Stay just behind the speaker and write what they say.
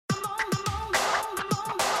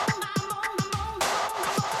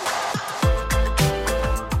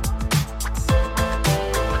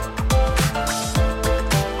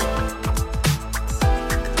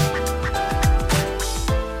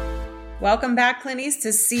Welcome back, Clinties,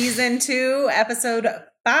 to season 2, episode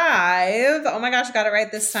 5. Oh my gosh, I got it right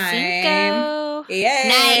this time. Cinco. Yay.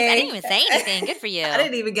 Nice. I didn't even say anything. Good for you. I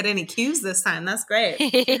didn't even get any cues this time. That's great.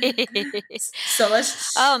 So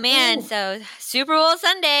let's... Oh, man. So Super Bowl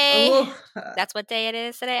Sunday. Ooh. That's what day it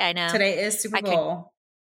is today? I know. Today is Super Bowl.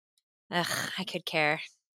 I could care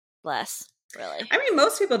less. Really? I mean,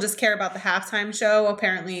 most people just care about the halftime show.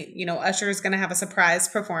 Apparently, Usher is going to have a surprise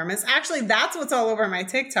performance. Actually, that's what's all over my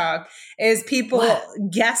TikTok is people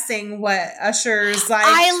guessing what Usher's like.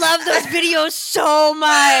 I love those videos so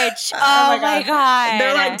much. Oh my God.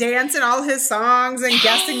 They're like dancing all his songs and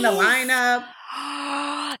guessing the lineup.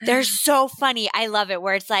 They're so funny. I love it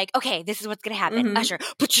where it's like, okay, this is what's going to happen. Mm-hmm. Usher.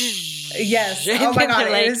 Yes. Oh my God.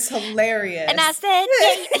 It is hilarious. And that's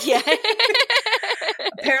it. Yeah.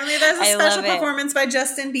 Apparently there's a special performance by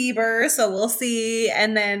Justin Bieber. So we'll see.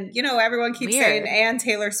 And then, everyone keeps saying, and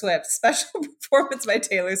Taylor Swift. Special performance by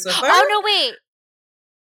Taylor Swift. Oh, no, wait.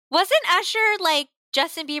 Wasn't Usher like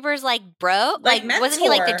Justin Bieber's bro? Wasn't he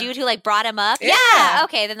the dude who brought him up? Yeah.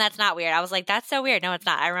 Okay, then that's not weird. I was like, that's so weird. No, it's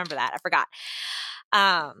not. I remember that. I forgot.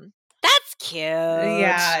 That's cute.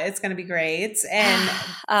 Yeah, it's going to be great. And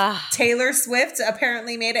Taylor Swift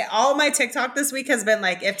apparently made it. All my TikTok this week has been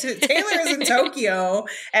like, if Taylor is in Tokyo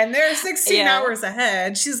and they're 16 hours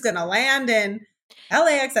ahead, she's going to land in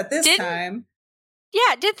LAX at this time.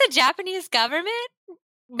 Yeah, did the Japanese government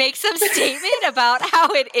make some statement about how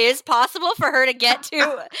it is possible for her to get to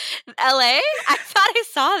LA? I thought I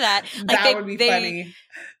saw that. That would be funny.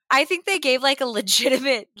 I think they gave a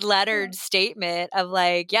legitimate lettered statement of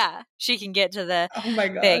she can get to the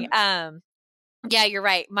thing. Yeah, you're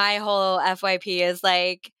right. My whole FYP is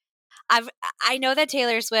I know that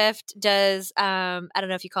Taylor Swift does I don't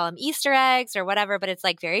know if you call them Easter eggs or whatever, but it's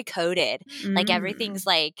very coded. Everything's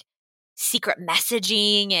secret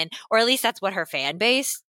messaging or at least that's what her fan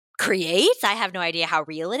base creates. I have no idea how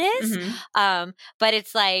real it is. Mm-hmm. But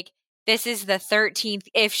it's this is the 13th.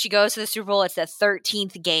 If she goes to the Super Bowl, it's the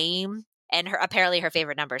 13th game, and apparently her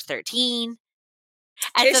favorite number is 13.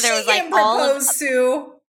 And so there was proposed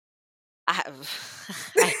to. I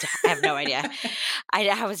have no idea.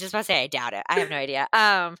 I was just about to say I doubt it. I have no idea.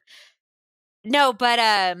 No, but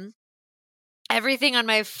everything on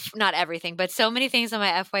my not everything, but so many things on my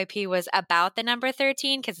FYP was about the number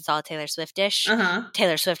 13 because it's all Taylor Swift-ish,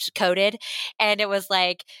 Taylor Swift coded, and it was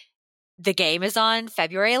the game is on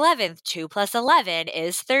February 11th. 2 plus 11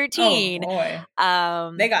 is 13. Oh boy.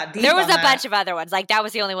 They got deep. There was a bunch of other ones. That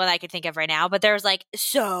was the only one I could think of right now. But there was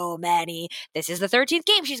so many. This is the 13th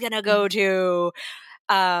game she's gonna go to.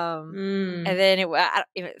 And then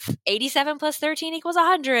it 87 plus 13 equals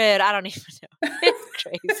 100. I don't even know. It's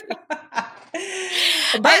crazy.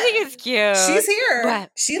 But I think it's cute. She's here.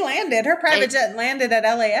 But she landed. Her private jet landed at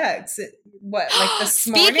LAX. This morning?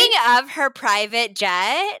 Speaking of her private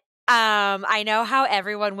jet. I know how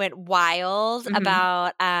everyone went wild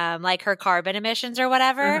about her carbon emissions or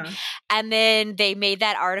whatever. And then they made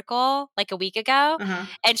that article a week ago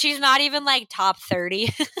and she's not even top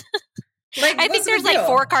 30. I think there's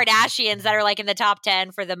 4 Kardashians that are in the top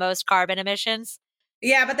 10 for the most carbon emissions.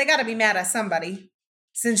 Yeah, but they got to be mad at somebody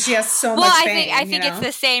since she has so much fame. I think it's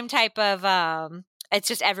the same type of it's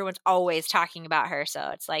just everyone's always talking about her.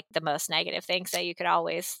 So it's the most negative things that you could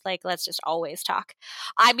always let's just always talk.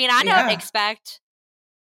 I mean, I don't expect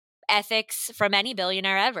ethics from any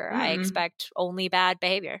billionaire ever. I expect only bad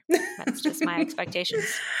behavior. That's just my expectations.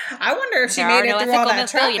 I wonder if she made it through all that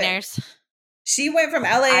traffic. Billionaires. She went from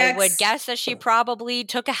LAX. I would guess that she probably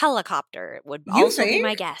took a helicopter. It would also be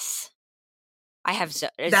my guess. I have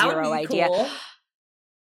zero idea. Cool.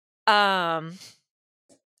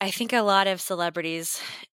 I think a lot of celebrities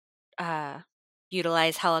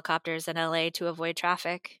utilize helicopters in LA to avoid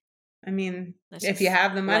traffic. I mean, if you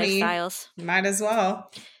have the money, might as well.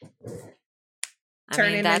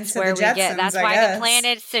 That's where we get. That's why the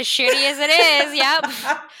planet's as shitty as it is. Yep.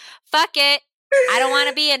 Fuck it. I don't want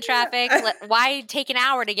to be in traffic. Why take an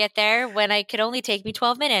hour to get there when it could only take me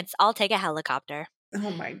 12 minutes? I'll take a helicopter. Oh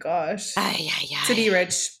my gosh. Yeah. To be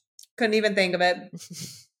rich. Couldn't even think of it.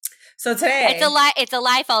 So today, it's a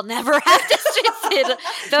life I'll never have to sit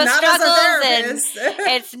those struggles, and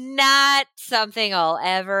it's not something I'll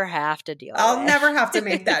ever have to deal with. I'll never have to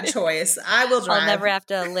make that choice. I will drive. I'll never have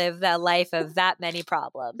to live that life of that many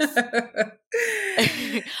problems.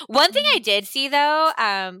 One thing I did see though,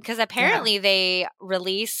 because apparently they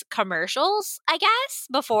release commercials, I guess,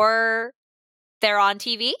 before they're on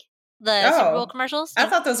TV. The Super Bowl commercials. I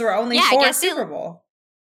thought those were only for Super Bowl.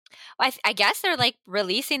 I guess they're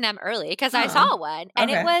releasing them early because I saw one and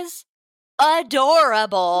it was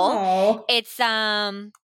adorable. Aww. It's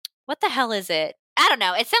what the hell is it? I don't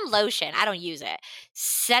know. It's some lotion. I don't use it.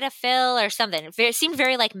 Cetaphil or something. It seemed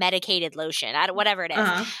very like medicated lotion. Whatever it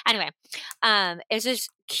is. Anyway, it's this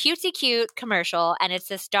cutesy cute commercial, and it's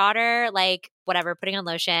this daughter like whatever putting on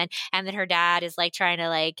lotion, and then her dad is like trying to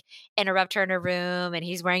like interrupt her in her room, and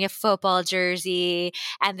he's wearing a football jersey,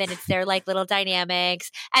 and then it's their like little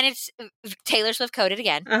dynamics, and it's Taylor Swift coded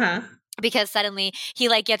again. Because suddenly he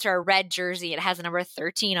like gets her a red jersey. It has a number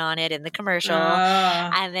 13 on it in the commercial.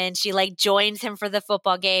 And then she like joins him for the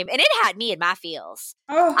football game. And it had me in my feels.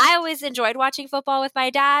 I always enjoyed watching football with my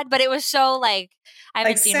dad, but it was so like, I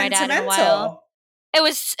haven't seen my dad in a while. It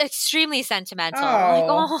was extremely sentimental.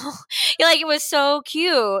 Like it was so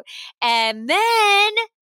cute. And then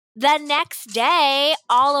the next day,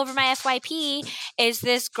 all over my FYP is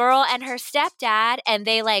this girl and her stepdad, and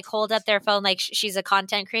they like hold up their phone like she's a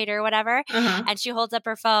content creator or whatever, and she holds up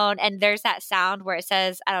her phone, and there's that sound where it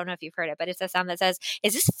says, I don't know if you've heard it, but it's a sound that says,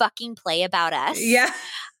 "Is this fucking play about us?" Yeah.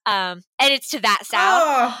 And it's to that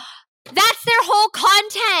sound. That's their whole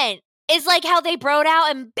content. Is like how they broed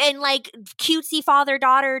out and like cutesy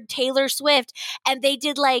father-daughter Taylor Swift, and they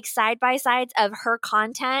did like side-by-sides of her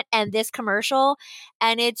content and this commercial,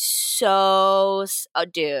 and it's so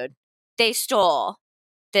dude, they stole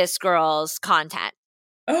this girl's content.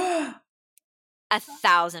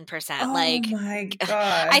 1,000%. Like, my gosh.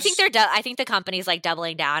 I think I think the company's like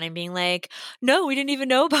doubling down and being like, no, we didn't even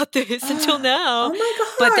know about this until now. Oh my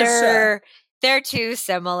gosh. But they're too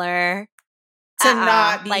similar to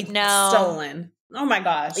not be stolen. Oh my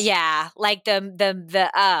gosh. Yeah, like the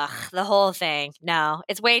whole thing. No,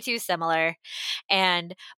 it's way too similar.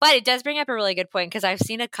 But it does bring up a really good point, because I've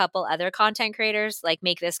seen a couple other content creators like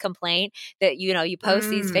make this complaint that, you know, you post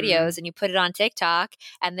these videos and you put it on TikTok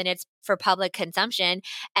and then it's for public consumption,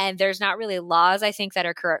 and there's not really laws, I think, that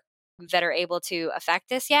are able to affect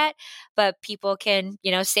this yet, but people can,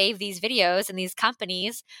 you know, save these videos, and these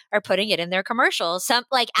companies are putting it in their commercials. Some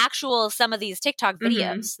of these TikTok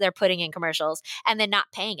videos, they're putting in commercials and then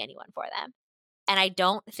not paying anyone for them. And I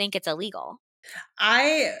don't think it's illegal.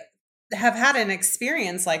 I have had an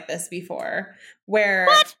experience like this before where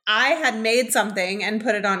I had made something and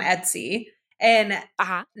put it on Etsy, and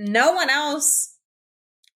no one else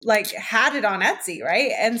like had it on Etsy.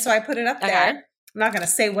 Right. And so I put it up there. I'm not going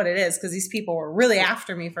to say what it is because these people were really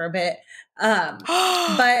after me for a bit.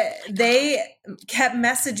 But they kept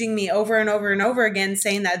messaging me over and over and over again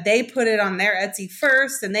saying that they put it on their Etsy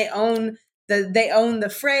first and they own the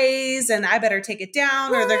phrase, and I better take it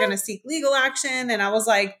down or they're going to seek legal action. And I was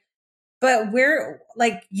like, but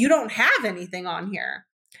you don't have anything on here.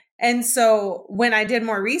 And so when I did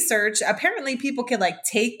more research, apparently people could like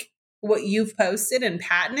take what you've posted and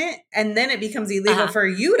patent it, and then it becomes illegal for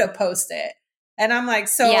you to post it. And I'm like,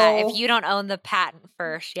 so yeah, if you don't own the patent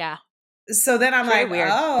first, yeah. So then I'm like, weird.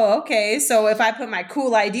 Oh, okay. So if I put my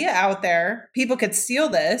cool idea out there, people could steal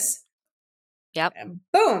this. Yep.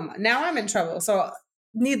 Boom. Now I'm in trouble. So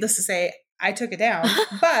needless to say, I took it down.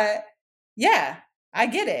 But yeah, I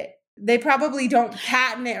get it. They probably don't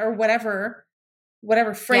patent it or whatever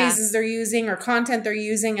phrases they're using or content they're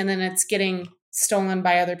using, and then it's getting stolen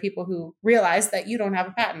by other people who realize that you don't have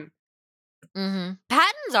a patent.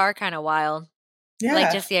 Patents are kind of wild. Yeah.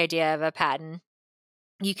 Like just the idea of a patent.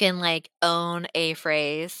 You can like own a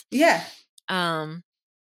phrase. Yeah.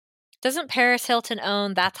 Doesn't Paris Hilton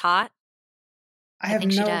own That's Hot? I have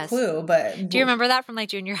no clue, but do you remember that from like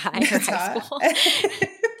junior high or high school?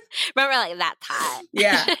 Remember like That's Hot?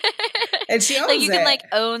 Yeah. And she owns like you can like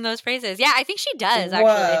own those phrases. Yeah, I think she does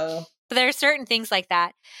actually. But there are certain things like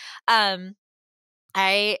that.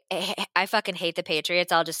 I fucking hate the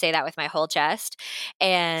Patriots. I'll just say that with my whole chest.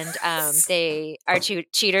 And they are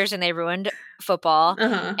cheaters, and they ruined football.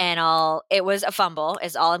 And it was a fumble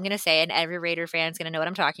is all I'm going to say. And every Raider fan is going to know what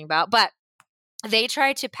I'm talking about. But they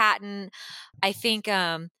tried to patent, I think,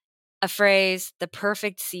 a phrase, the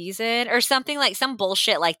perfect season or something, like some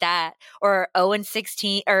bullshit like that, or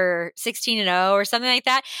 0-16 or 16-0 or something like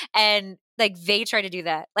that. And like they try to do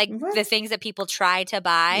that, like the things that people try to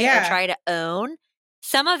buy or try to own.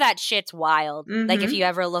 Some of that shit's wild. Like if you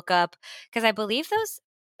ever look up, because I believe those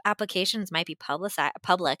applications might be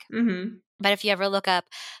public. But if you ever look up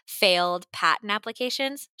failed patent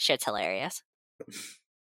applications, shit's hilarious.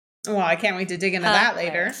 Well, I can't wait to dig into that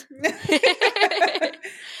later.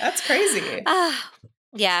 That's crazy.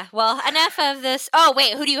 Yeah. Well, enough of this. Oh,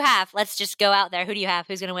 wait. Who do you have? Let's just go out there. Who do you have?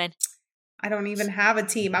 Who's going to win? I don't even have a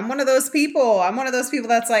team. I'm one of those people.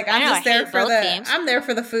 That's like, I'm there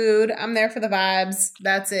for the food. I'm there for the vibes.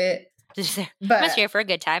 That's it. But I'm just here for a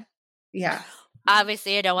good time. Yeah.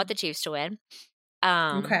 Obviously, I don't want the Chiefs to win.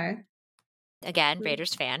 Okay. Again,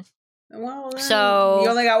 Raiders fan. Well, so you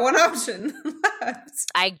only got one option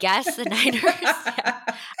left. I guess the Niners. Yeah.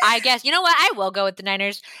 I guess. You know what? I will go with the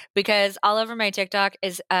Niners because all over my TikTok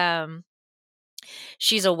is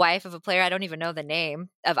she's a wife of a player. I don't even know the name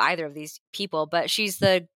of either of these people, but she's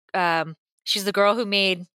the girl who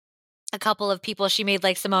made a couple of people. She made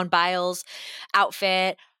like Simone Biles'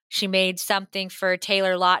 outfit. She made something for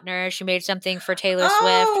Taylor Lautner. She made something for Taylor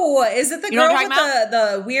Swift. Oh, is it the girl with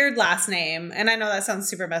the weird last name? And I know that sounds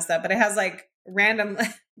super messed up, but it has like random,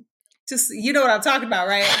 just, you know what I'm talking about,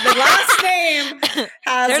 right? The last name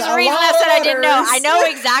has There's a reason I said I didn't know. I know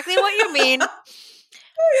exactly what you mean.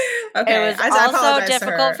 Okay. It was also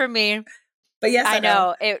difficult for me. But yes, I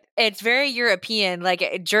know. It's very European,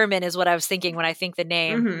 like German is what I was thinking when I think the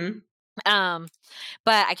name. Mm-hmm.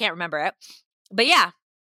 But I can't remember it. But yeah.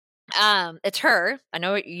 It's her. I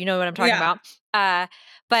know you know what I'm talking about.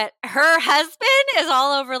 But her husband is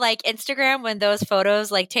all over like Instagram when those photos,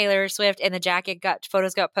 like Taylor Swift in the jacket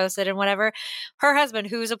photos got posted and whatever. Her husband,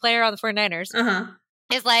 who's a player on the 49ers,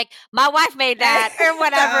 is like, my wife made that or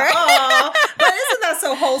whatever. But isn't that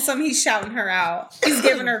so wholesome? He's shouting her out. He's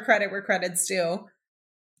giving her credit where credit's due.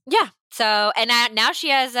 Yeah. So, and now she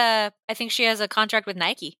has I think she has a contract with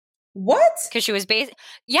Nike. What? Because she was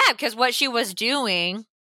because what she was doing,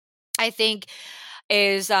 I think,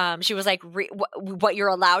 is she was like what you're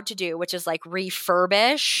allowed to do, which is like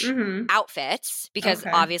refurbish outfits, because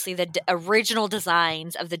obviously the original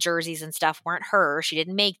designs of the jerseys and stuff weren't her. She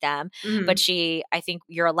didn't make them, but I think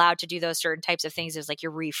you're allowed to do those certain types of things. It's like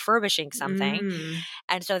you're refurbishing something.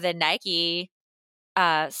 And so then Nike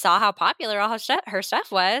saw how popular all her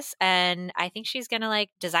stuff was, and I think she's gonna like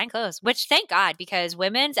design clothes, which thank God, because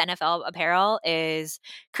women's NFL apparel is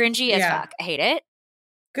cringy as fuck. I hate it.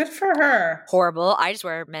 Good for her. Horrible. I just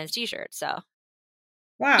wear men's t-shirts, so.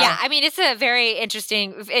 Wow. Yeah, I mean, it's a very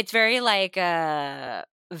interesting, it's very like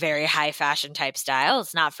very high fashion type style.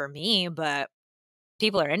 It's not for me, but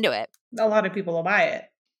people are into it. A lot of people will buy it.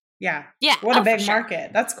 Yeah. Yeah. What a big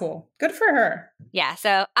market. That's cool. Good for her. Yeah.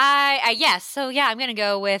 So I'm going to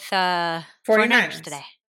go with 49ers today.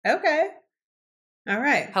 Okay. All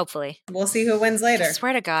right. Hopefully. We'll see who wins later. I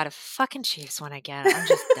swear to God, if fucking Chiefs win again, I'm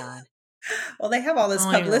just done. Well, they have all this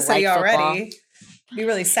publicity already. It'd be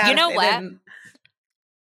really sad. You know if what? Didn't.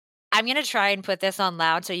 I'm going to try and put this on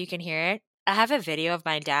loud so you can hear it. I have a video of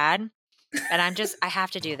my dad, and I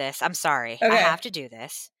have to do this. I'm sorry. Okay. I have to do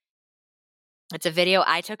this. It's a video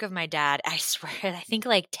I took of my dad. I swear, I think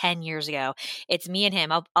like 10 years ago. It's me and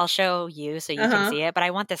him. I'll show you so you can see it, but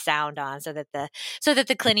I want the sound on so that the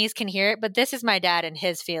Clinties can hear it. But this is my dad and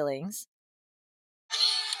his feelings.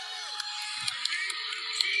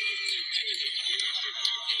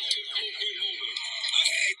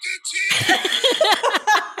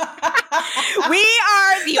 We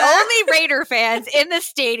are the only Raider fans in the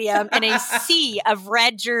stadium in a sea of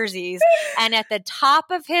red jerseys, and at the top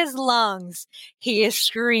of his lungs, he is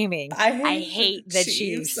screaming, I hate the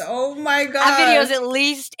Chiefs. Oh my God. That video is at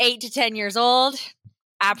least 8 to 10 years old.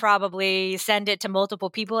 I probably send it to multiple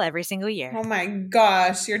people every single year. Oh my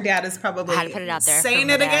gosh. Your dad is probably I had to put it out there saying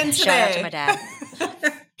it again today. Shout out to my dad.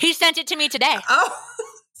 He sent it to me today. Oh.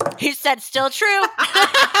 He said, still true.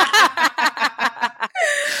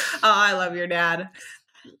 Oh, I love your dad.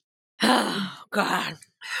 Oh, God.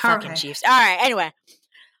 Fucking Chiefs. All right. Anyway,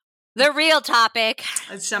 the real topic.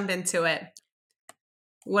 Let's jump into it.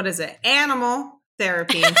 What is it? Animal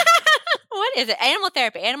therapy. What is it? Animal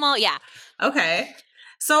therapy. Yeah. Okay.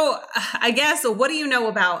 So I guess, what do you know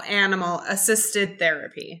about animal assisted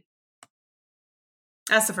therapy?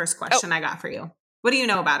 That's the first question I got for you. What do you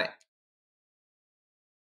know about it?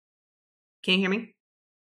 Can you hear me?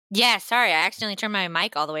 Yeah, sorry. I accidentally turned my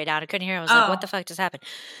mic all the way down. I couldn't hear it. I was like, what the fuck just happened?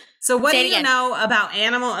 So what do you know about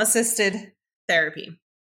animal-assisted therapy?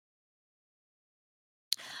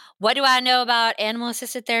 What do I know about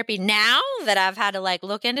animal-assisted therapy now that I've had to like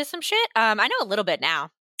look into some shit? I know a little bit now.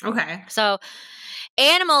 Okay. So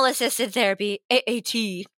animal-assisted therapy,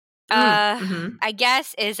 AAT, I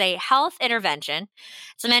guess is a health intervention.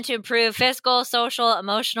 It's meant to improve physical, social,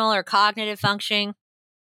 emotional, or cognitive functioning.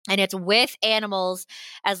 And it's with animals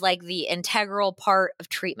as like the integral part of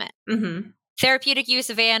treatment. Therapeutic use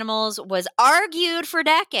of animals was argued for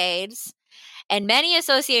decades, and many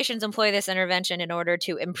associations employ this intervention in order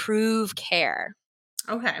to improve care.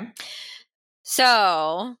 Okay.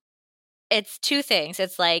 So it's two things.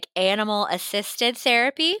 It's like animal assisted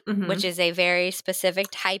therapy, which is a very specific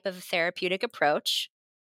type of therapeutic approach.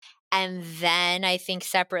 And then I think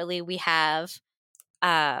separately we have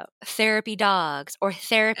therapy dogs or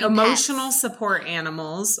therapy emotional pets. Support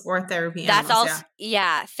animals or therapy that's animals.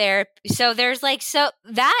 Also therapy. So there's like, so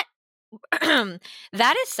that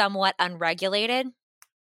that is somewhat unregulated.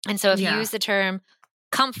 And so if you use the term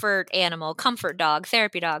comfort animal, comfort dog,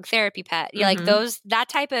 therapy pet, like that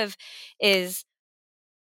type of is,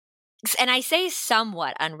 and I say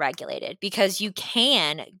somewhat unregulated because you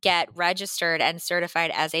can get registered and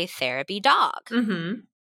certified as a therapy dog.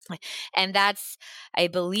 And that's, I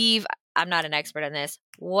believe, I'm not an expert on this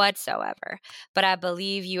whatsoever, but I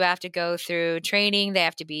believe you have to go through training. They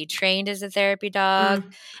have to be trained as a therapy dog,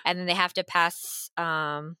 and then they have to pass.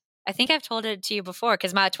 I think I've told it to you before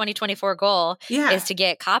because my 2024 goal is to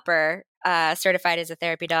get Copper certified as a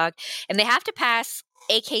therapy dog, and they have to pass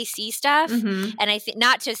AKC stuff. And I think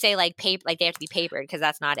not to say like paper, like they have to be papered because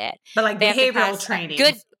that's not it, but like they behavioral training.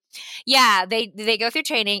 They go through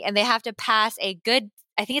training and they have to pass a good,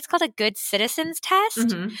 I think it's called a good citizens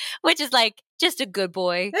test, which is like just a good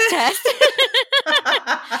boy test.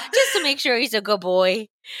 Just to make sure he's a good boy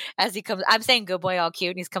as he comes. I'm saying good boy all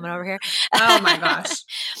cute and he's coming over here. Oh my gosh.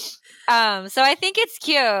 So I think it's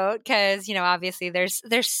cute because, obviously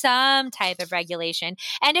there's some type of regulation.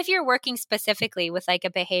 And if you're working specifically with like a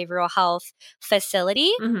behavioral health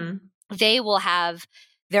facility, they will have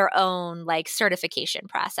their own like certification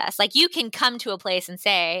process. Like you can come to a place and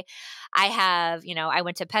say, I have, I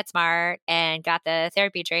went to PetSmart and got the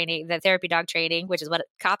therapy dog training, which is what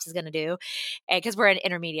COPS is going to do. Because we're in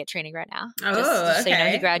intermediate training right now. So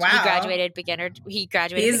he graduated beginner. He's beginner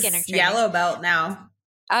training. Yellow belt now.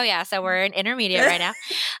 Oh yeah. So we're in intermediate right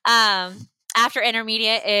now. After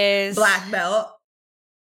intermediate is black belt.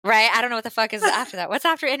 Right. I don't know what the fuck is after that. What's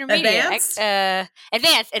after intermediate?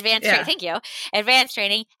 Advanced training. Thank you. Advanced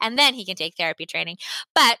training. And then he can take therapy training.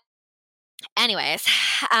 But anyways,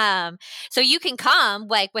 so you can come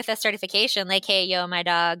like with a certification, like, hey, yo, my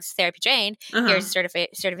dog's therapy trained. Here's a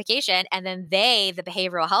certification. And then the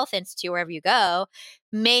Behavioral Health Institute, wherever you go,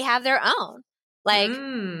 may have their own. Like,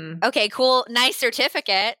 okay, cool, nice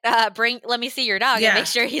certificate. Let me see your dog and make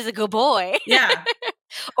sure he's a good boy. Yeah.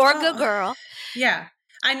 Or a good girl. Yeah.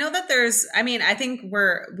 I know that I think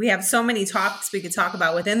we have so many topics we could talk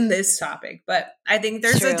about within this topic, but I think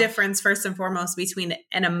there's a difference first and foremost between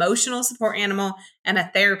an emotional support animal and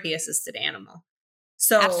a therapy assisted animal.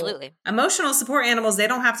 So absolutely. Emotional support animals, they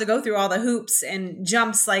don't have to go through all the hoops and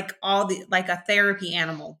jumps like a therapy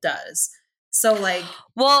animal does. So like,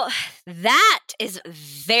 well, that is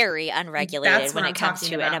very unregulated when it comes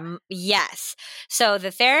to it. Yes. So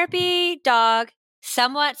the therapy dog,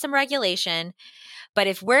 somewhat some regulation. But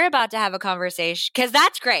if we're about to have a conversation, because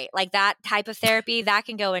that's great, like that type of therapy, that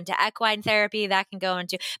can go into equine therapy, that can go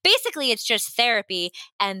into, basically it's just therapy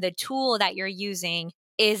and the tool that you're using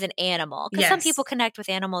is an animal. Because some people connect with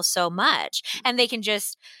animals so much and they can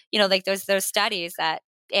just, like those studies that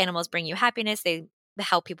animals bring you happiness, they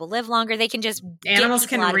help people live longer. They can just animals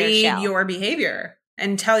can read your behavior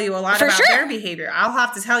and tell you a lot about their behavior. I'll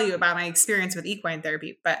have to tell you about my experience with equine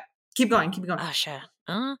therapy, but keep going. Oh, sure.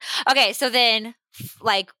 Okay, so then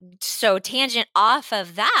tangent off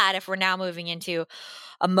of that, if we're now moving into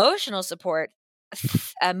emotional support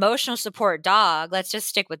dog, let's just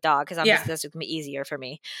stick with dog because obviously this would be easier for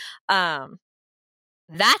me.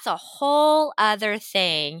 That's a whole other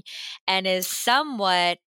thing and is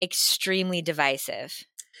somewhat extremely divisive.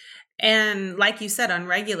 And like you said,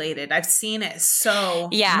 unregulated. I've seen it so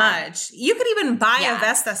much. You could even buy a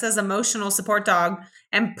vest that says emotional support dog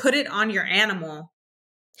and put it on your animal.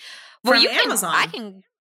 From Amazon. I can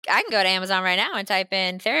go to Amazon right now and type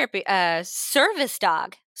in therapy service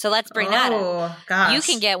dog. So let's bring that up. Gosh. You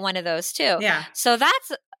can get one of those too. Yeah. So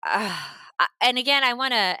that's and again, I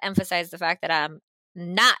want to emphasize the fact that I'm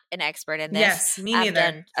not an expert in this. Yes, me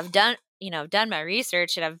neither. I've done my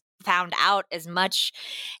research and I've found out as much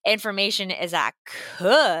information as I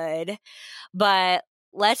could, but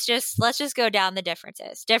let's just go down the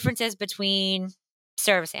differences between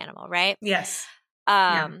service animal, right? Yes.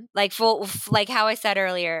 Like how I said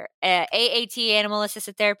earlier, AAT, animal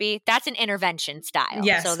assisted therapy, that's an intervention style.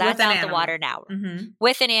 Yes, so that's out the water now.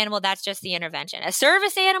 With an animal, that's just the intervention. A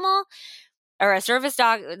service animal or a service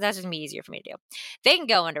dog, that's just gonna be easier for me to do. They can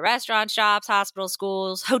go into restaurants, shops, hospitals,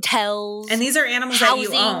 schools, hotels. And these are animals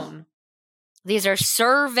housing. That you own. These are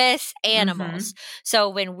service animals. So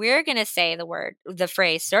when we're going to say the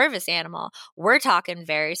phrase service animal, we're talking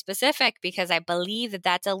very specific because I believe that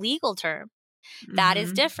that's a legal term. That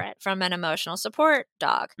is different from an emotional support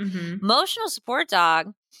dog. Emotional support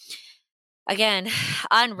dog, again,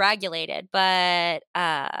 unregulated, but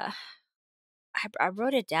I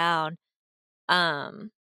wrote it down. I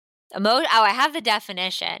have the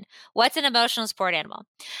definition. What's an emotional support animal?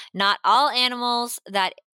 Not all animals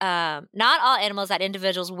that not all animals that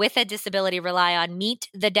individuals with a disability rely on meet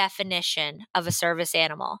the definition of a service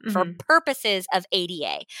animal for purposes of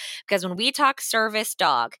ADA. Because when we talk service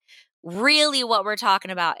dog, really what we're talking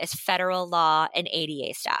about is federal law and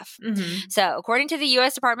ADA stuff. So according to the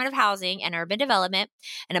U.S. Department of Housing and Urban Development,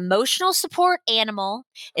 an emotional support animal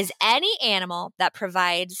is any animal that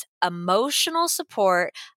provides emotional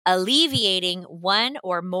support alleviating one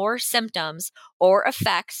or more symptoms or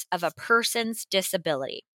effects of a person's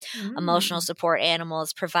disability. Emotional support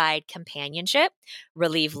animals provide companionship,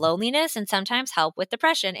 relieve loneliness, and sometimes help with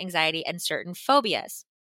depression, anxiety, and certain phobias,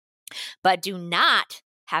 but do not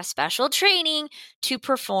have special training to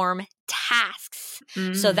perform tasks.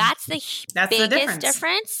 So that's the biggest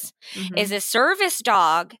difference. Is a service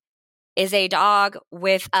dog is a dog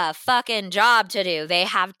with a fucking job to do. They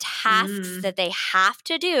have tasks that they have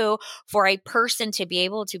to do for a person to be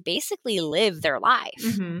able to basically live their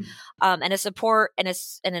life. And a support and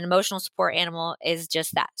an emotional support animal is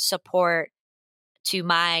just that, support to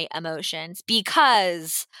my emotions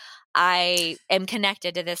because I am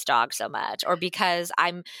connected to this dog so much, or because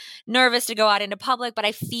I'm nervous to go out into public, but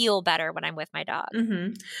I feel better when I'm with my dog.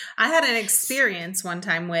 I had an experience one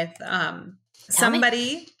time with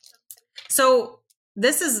somebody. So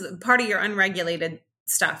this is part of your unregulated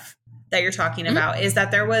stuff that you're talking about, is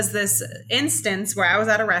that there was this instance where I was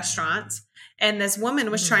at a restaurant and this woman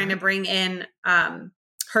was trying to bring in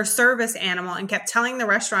her service animal and kept telling the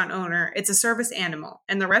restaurant owner it's a service animal.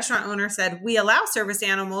 And the restaurant owner said, we allow service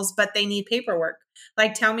animals, but they need paperwork.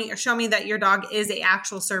 Like, tell me or show me that your dog is an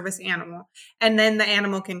actual service animal. And then the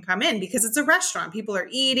animal can come in because it's a restaurant. People are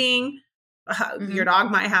eating. Your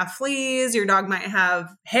dog might have fleas. Your dog might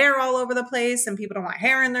have hair all over the place and people don't want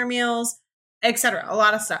hair in their meals, etc. A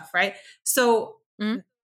lot of stuff, right? So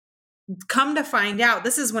come to find out,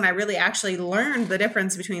 this is when I really actually learned the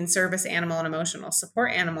difference between service animal and emotional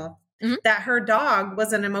support animal, that her dog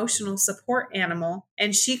was an emotional support animal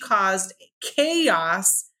and she caused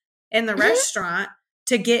chaos in the restaurant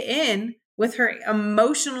to get in with her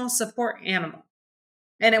emotional support animal.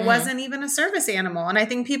 And it wasn't even a service animal. And I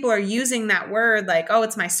think people are using that word like, oh,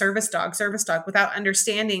 it's my service dog, without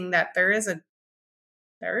understanding that there is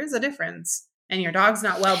a difference and your dog's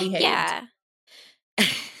not well behaved. Yeah.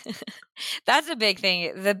 That's a big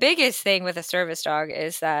thing. The biggest thing with a service dog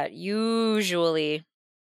is that usually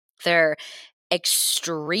they're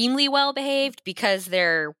extremely well behaved because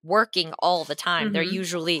they're working all the time. They're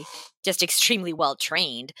usually just extremely well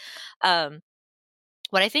trained.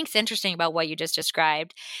 What I think is interesting about what you just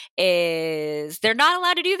described is they're not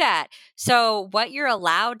allowed to do that. So what you're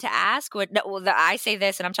allowed to ask, I say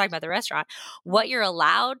this and I'm talking about the restaurant, what you're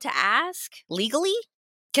allowed to ask legally,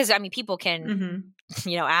 because I mean, people can,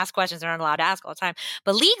 ask questions they're not allowed to ask all the time.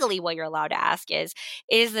 But legally, what you're allowed to ask is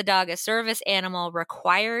the dog a service animal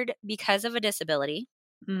required because of a disability?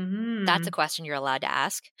 That's a question you're allowed to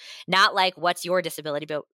ask. Not like, what's your disability,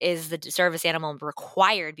 but is the service animal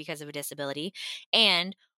required because of a disability?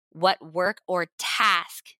 And what work or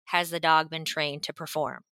task has the dog been trained to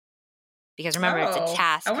perform? Because remember, it's a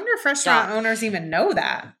task. I wonder if restaurant owners even know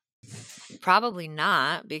that. Probably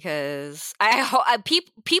not, because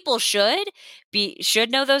people should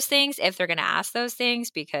know those things if they're going to ask those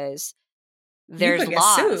things, because there's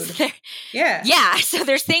laws. Yeah. So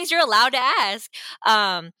there's things you're allowed to ask.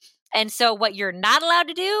 And so what you're not allowed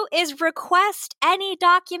to do is request any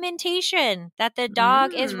documentation that the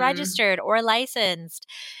dog is registered or licensed.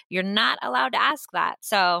 You're not allowed to ask that.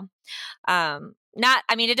 So,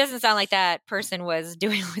 it doesn't sound like that person was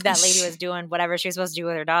doing, that lady was doing whatever she was supposed to do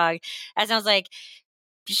with her dog. That sounds like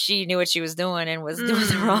she knew what she was doing and was doing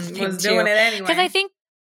the wrong thing was doing it anyway. Because I think,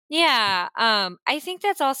 I think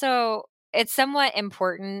that's also, it's somewhat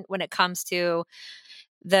important when it comes to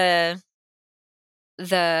the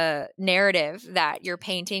narrative that you're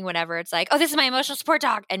painting whenever it's like, oh, this is my emotional support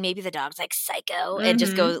dog. And maybe the dog's like psycho and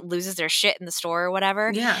just loses their shit in the store or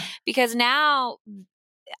whatever. Yeah. Because now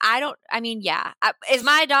is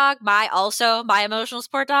my dog my emotional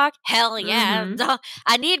support dog? Hell yeah.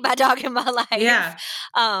 I need my dog in my life. Yeah.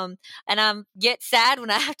 And I'm get sad when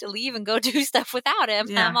I have to leave and go do stuff without him.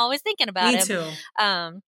 Yeah. I'm always thinking about him. Me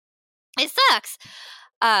too. It sucks.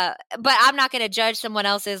 But I'm not going to judge someone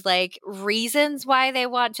else's reasons why they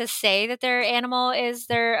want to say that their animal is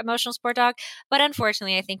their emotional support dog. But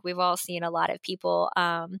unfortunately, I think we've all seen a lot of people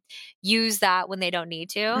use that when they don't need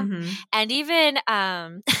to. And even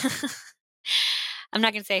I'm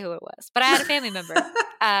not going to say who it was, but I had a family member.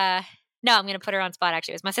 No, I'm going to put her on spot.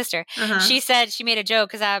 Actually, it was my sister. She said she made a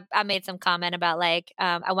joke because I made some comment about like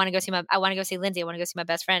I want to go see Lindsay. I want to go see my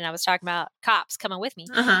best friend. And I was talking about cops coming with me.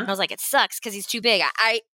 And I was like, it sucks because he's too big.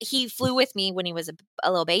 He flew with me when he was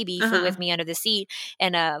a little baby. He flew with me under the seat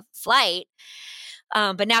in a flight.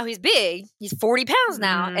 But now he's big. He's 40 pounds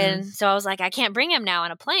now, and so I was like, I can't bring him now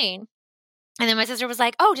on a plane. And then my sister was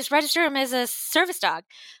like, "Oh, just register him as a service dog."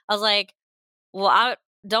 I was like, "Well, I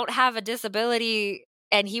don't have a disability."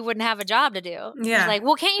 And he wouldn't have a job to do. Yeah. He's like,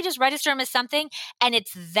 well, can't you just register him as something? And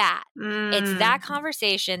it's that. It's that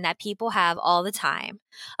conversation that people have all the time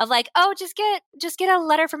of like, oh, just get a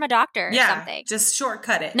letter from a doctor or something. Just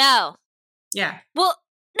shortcut it. No. Yeah. Well,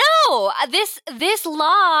 no. This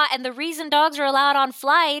law and the reason dogs are allowed on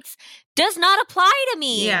flights does not apply to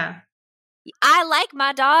me. Yeah. I like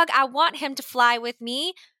my dog. I want him to fly with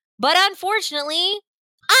me. But unfortunately,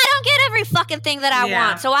 I don't get every fucking thing that I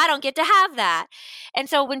want, so I don't get to have that. And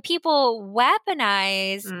so when people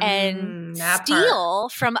weaponize and steal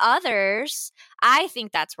from others, I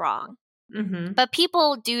think that's wrong. But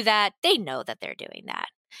people do that. They know that they're doing that.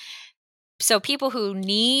 So people who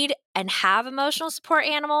need and have emotional support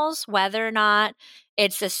animals, whether or not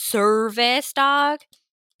it's a service dog,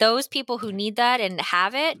 those people who need that and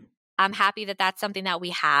have it, I'm happy that that's something that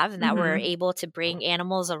we have and that we're able to bring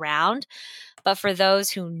animals around. But for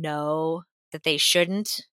those who know that they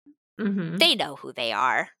shouldn't, they know who they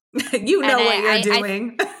are. You know what you're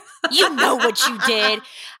doing. You know what you did.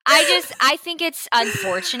 I think it's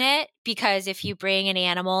unfortunate because if you bring an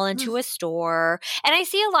animal into a store, and I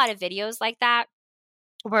see a lot of videos like that,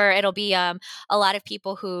 where it'll be a lot of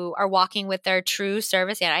people who are walking with their true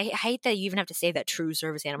service animal. I hate that you even have to say that true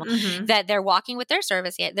service animal, that they're walking with their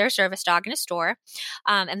service dog in a store.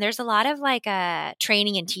 And there's a lot of like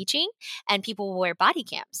training and teaching, and people will wear body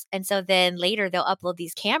cams. And so then later they'll upload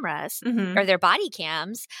these cameras or their body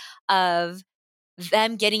cams of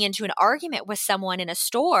them getting into an argument with someone in a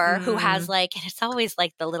store who has like, and it's always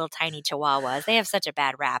like the little tiny chihuahuas. They have such a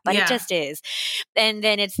bad rap, but it just is. And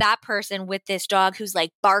then it's that person with this dog who's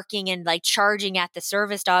like barking and like charging at the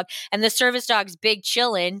service dog, and the service dog's big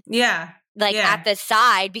chilling. At the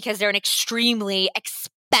side because they're an extremely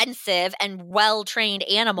expensive and well-trained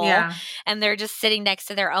animal, and they're just sitting next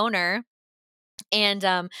to their owner. And,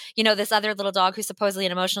 this other little dog who's supposedly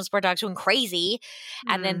an emotional support dog going crazy.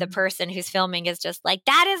 And then the person who's filming is just like,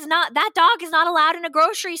 that dog is not allowed in a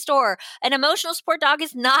grocery store. An emotional support dog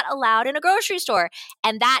is not allowed in a grocery store.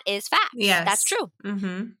 And that is fact. Yes. That's true.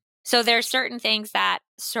 So there are certain things that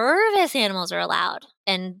service animals are allowed,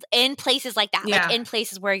 and in places like that, like in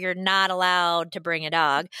places where you're not allowed to bring a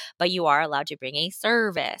dog, but you are allowed to bring a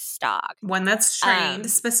service dog. One that's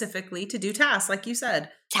trained specifically to do tasks, like you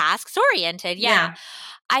said. Tasks oriented, yeah.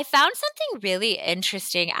 I found something really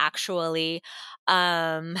interesting, actually.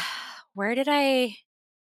 Where did I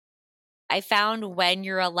found when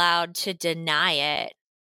you're allowed to deny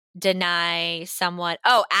someone,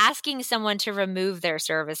 asking someone to remove their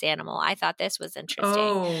service animal. I thought this was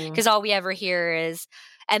interesting because all we ever hear is,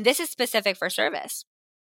 and this is specific for service.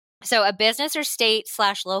 So a business or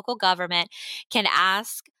state/local government can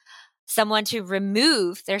ask someone to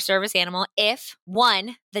remove their service animal if,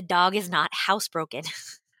 one, the dog is not housebroken.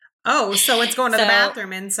 So it's going to the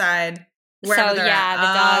bathroom inside. The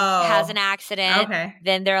dog has an accident,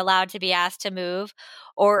 then they're allowed to be asked to move.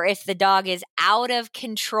 Or if the dog is out of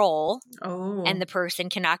control and the person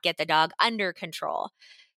cannot get the dog under control.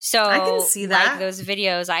 So I can see that. Like those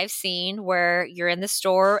videos I've seen where you're in the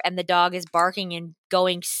store and the dog is barking and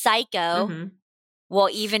going psycho. Well,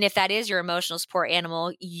 even if that is your emotional support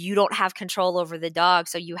animal, you don't have control over the dog.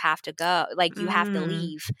 So you have to go, like you have to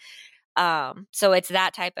leave. So it's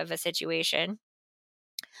that type of a situation.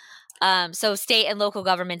 So state and local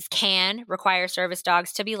governments can require service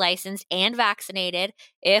dogs to be licensed and vaccinated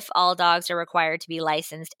if all dogs are required to be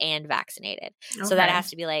licensed and vaccinated. So that has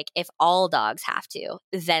to be like, if all dogs have to,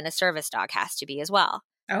 then a service dog has to be as well.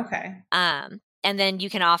 And then you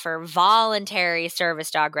can offer voluntary service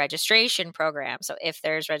dog registration programs. So if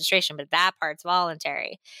there's registration, but that part's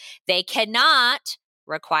voluntary, they cannot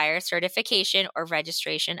require certification or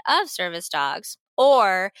registration of service dogs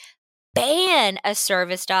or ban a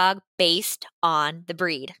service dog based on the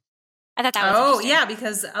breed. I thought that was interesting.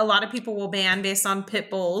 Because a lot of people will ban based on pit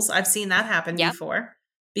bulls. I've seen that happen before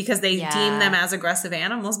because they deem them as aggressive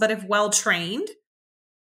animals. But if well trained,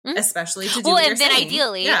 especially to do what you're saying.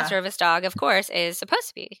 Ideally, a service dog, of course, is supposed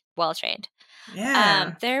to be well trained.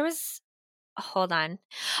 There was. Hold on.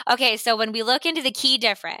 Okay, so when we look into the key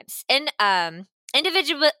difference in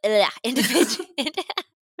individual.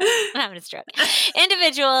 I'm having a stroke.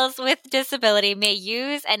 Individuals with disability may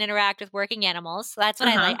use and interact with working animals. So that's what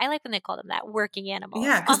I like. I like when they call them that, working animals.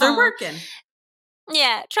 Yeah, because they're working.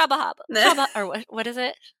 Yeah, trouble, or what is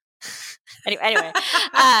it? Anyway,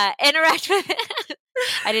 interact with.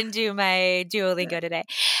 I didn't do my Duolingo today.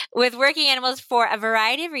 With working animals for a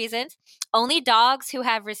variety of reasons. Only dogs who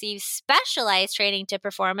have received specialized training to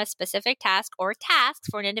perform a specific task or tasks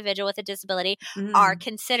for an individual with a disability are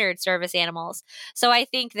considered service animals. So I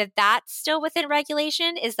think that that's still within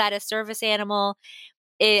regulation, is that a service animal,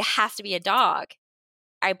 it has to be a dog,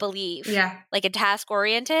 I believe. Yeah. Like a task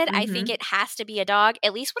oriented. I think it has to be a dog,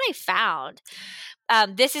 at least what I found.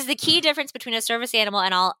 This is the key difference between a service animal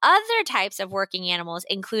and all other types of working animals,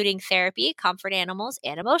 including therapy, comfort animals,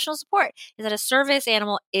 and emotional support, is that a service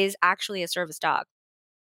animal is actually a service dog.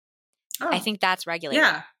 Oh. I think that's regulated.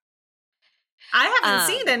 Yeah. I haven't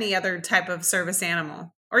seen any other type of service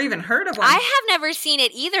animal or even heard of one. I have never seen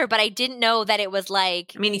it either, but I didn't know that it was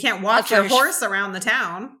like... I mean, you can't walk your horse around the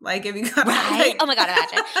town. Like, if you got... Right? Oh my God,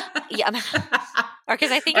 imagine. Yeah. Or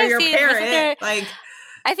because I think I see it.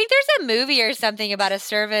 I think there's a movie or something about a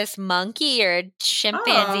service monkey or a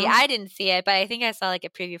chimpanzee. I didn't see it, but I think I saw like a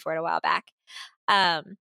preview for it a while back.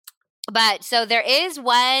 But so there is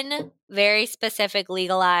one very specific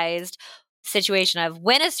legalized situation of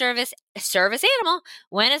when a service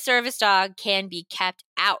dog can be kept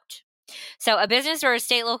out. So a business or a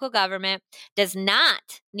state local government does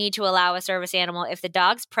not need to allow a service animal if the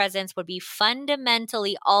dog's presence would be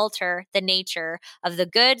fundamentally alter the nature of the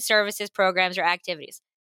goods, services, programs, or activities.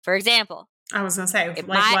 For example, I was going to say,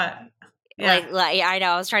 what? Yeah. Like, I know,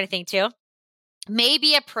 I was trying to think too. May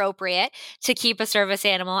be appropriate to keep a service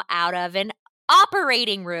animal out of an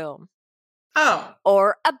operating room. Oh.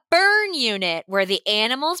 Or a burn unit where the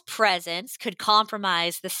animal's presence could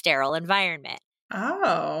compromise the sterile environment.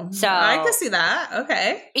 Oh, so I can see that.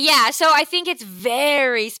 Okay. Yeah. So I think it's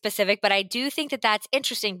very specific, but I do think that that's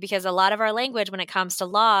interesting because a lot of our language when it comes to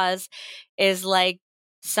laws is like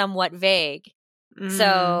somewhat vague.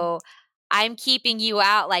 So I'm keeping you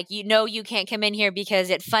out. Like, you can't come in here because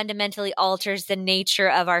it fundamentally alters the nature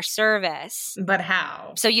of our service. But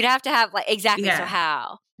how? So you'd have to have exactly. Yeah. So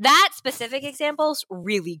how? That specific example's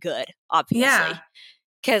really good, obviously. Yeah.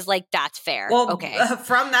 Because, that's fair. Well, okay.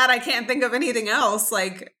 From that, I can't think of anything else.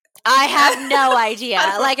 I have no idea.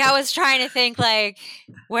 I was trying to think,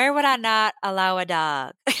 where would I not allow a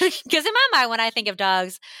dog? Because in my mind, when I think of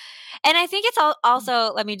dogs, and I think it's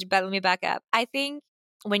also, let me back up. I think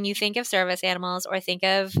when you think of service animals or think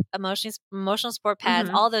of emotional support pets,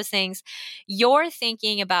 all those things, you're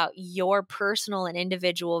thinking about your personal and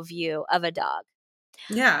individual view of a dog.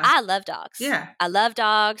 Yeah. I love dogs. Yeah. I love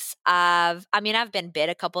dogs. I've been bit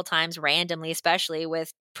a couple times randomly, especially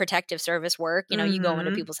with protective service work. You go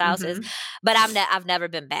into people's houses, but I've never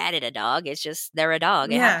been mad at a dog. It's just, they're a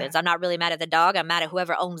dog. It happens. I'm not really mad at the dog. I'm mad at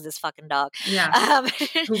whoever owns this fucking dog. Yeah.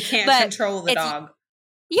 Who can't control the dog.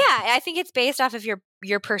 Yeah. I think it's based off of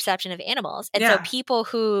your perception of animals. And so people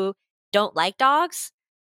who don't like dogs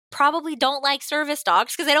probably don't like service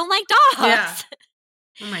dogs because they don't like dogs. Yeah.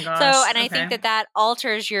 Oh my gosh. So, and I think that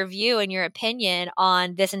alters your view and your opinion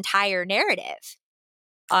on this entire narrative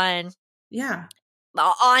on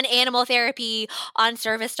animal therapy, on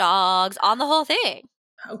service dogs, on the whole thing.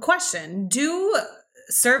 Question. Do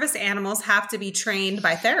service animals have to be trained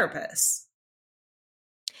by therapists?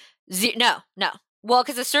 No. Well,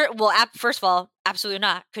 because first of all, absolutely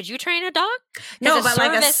not. Could you train a dog? No, but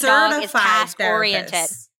a certified dog is task oriented.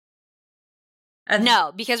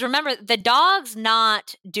 No, because remember, the dog's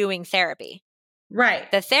not doing therapy.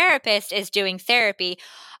 Right. The therapist is doing therapy.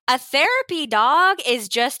 A therapy dog is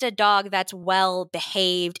just a dog that's well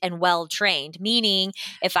behaved and well trained, meaning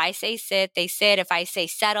if I say sit, they sit. If I say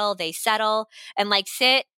settle, they settle. And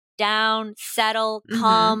sit, down, settle,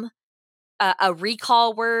 come, a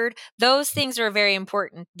recall word, those things are very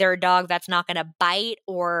important. They're a dog that's not going to bite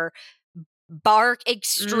or bark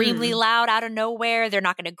extremely loud out of nowhere. They're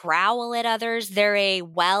not going to growl at others. They're a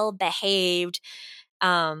well-behaved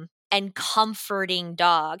and comforting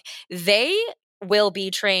dog. They will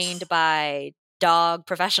be trained by dog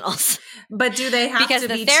professionals. But do they have because to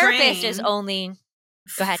be trained? Because the therapist is only...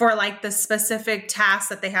 Go ahead. For the specific tasks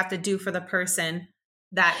that they have to do for the person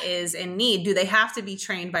that is in need, do they have to be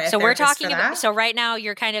trained by a therapist? We're talking for that? about, so right now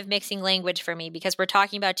you're kind of mixing language for me because we're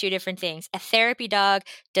talking about two different things. A therapy dog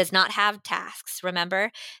does not have tasks,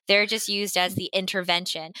 remember? They're just used as the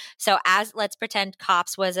intervention. So let's pretend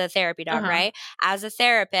Cops was a therapy dog, right? As a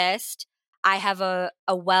therapist, I have a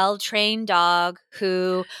well-trained dog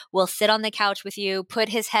who will sit on the couch with you, put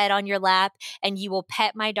his head on your lap, and you will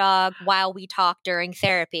pet my dog while we talk during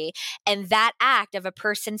therapy. And that act of a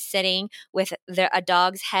person sitting with a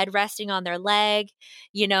dog's head resting on their leg,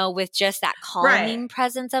 with just that calming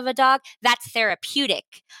presence of a dog, that's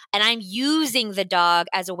therapeutic. And I'm using the dog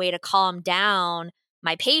as a way to calm down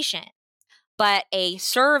my patient. But a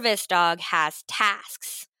service dog has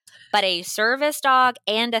tasks. But a service dog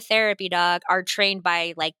and a therapy dog are trained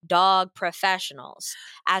by like dog professionals.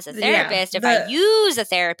 As a therapist, if I use a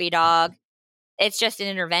therapy dog, it's just an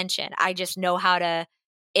intervention. I just know how to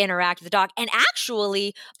interact with the dog. And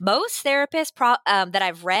actually, most therapists that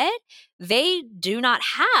I've read, they do not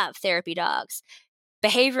have therapy dogs.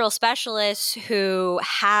 Behavioral specialists who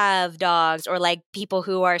have dogs, or like people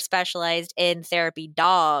who are specialized in therapy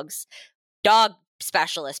dogs, dog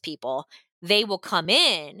specialist people, they will come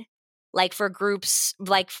in like for groups,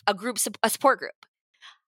 like a support group.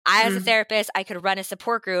 I, as a therapist, I could run a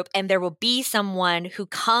support group, and there will be someone who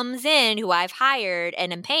comes in who I've hired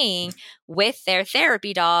and am paying with their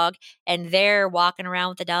therapy dog, and they're walking around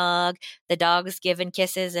with the dog. The dog's giving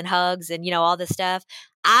kisses and hugs and, all this stuff.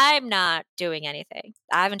 I'm not doing anything.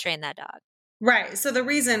 I haven't trained that dog. Right. So the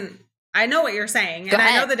reason, I know what you're saying, and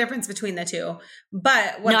I know the difference between the two,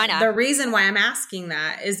 but the reason why I'm asking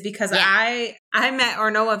that is because I met or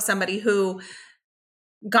know of somebody who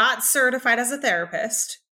got certified as a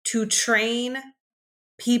therapist to train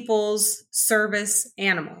people's service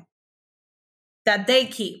animal that they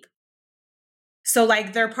keep. So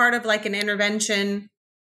like they're part of like an intervention,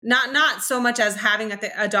 not so much as having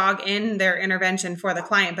a dog in their intervention for the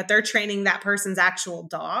client, but they're training that person's actual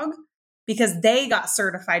dog because they got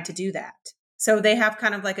certified to do that. So they have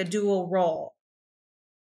kind of like a dual role.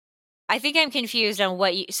 I think I'm confused on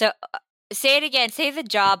what you, so say it again. Say the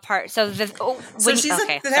job part. So she's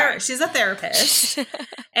a therapist,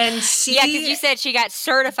 and she because you said she got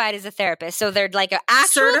certified as a therapist. So they're like an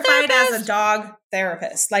actual certified therapist? as a dog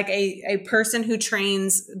therapist, like a person who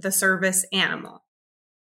trains the service animal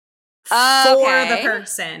for the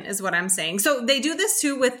person is what I'm saying. So they do this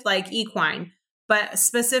too with like equine, but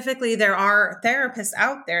specifically there are therapists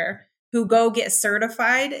out there who go get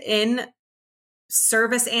certified in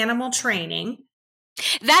service animal training.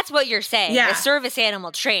 That's what you're saying. Yeah. The service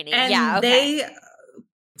animal training. And they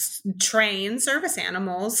train service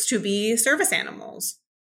animals to be service animals.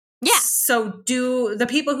 Yeah. So do the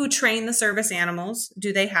people who train the service animals,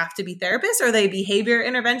 do they have to be therapists? Or are they behavior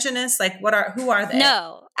interventionists? Like who are they?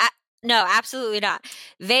 No, absolutely not.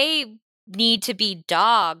 They need to be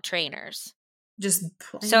dog trainers. Just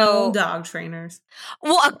no dog trainers.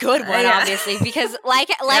 Well, a good one, obviously, because like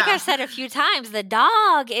I've said a few times, the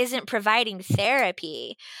dog isn't providing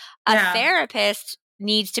therapy. A therapist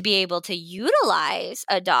needs to be able to utilize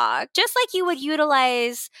a dog, just like you would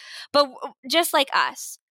utilize, but just like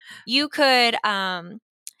us. You could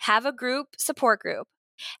have a support group,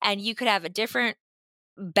 and you could have a different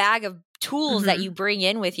bag of tools that you bring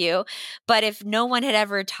in with you. But if no one had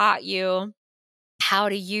ever taught you how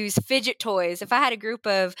to use fidget toys. If I had a group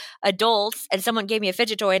of adults and someone gave me a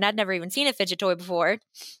fidget toy and I'd never even seen a fidget toy before,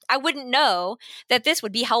 I wouldn't know that this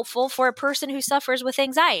would be helpful for a person who suffers with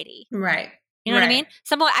anxiety. Right. You know what I mean?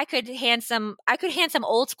 I could hand some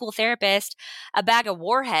old school therapist a bag of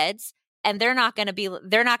warheads, and they're not going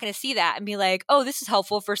to see that and be like, "Oh, this is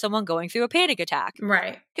helpful for someone going through a panic attack."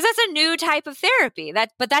 Right. Because that's a new type of therapy.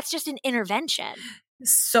 But that's just an intervention.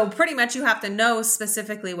 So pretty much you have to know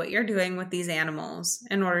specifically what you're doing with these animals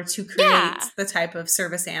in order to create the type of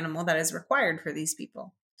service animal that is required for these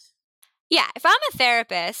people. Yeah. If I'm a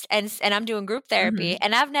therapist and I'm doing group therapy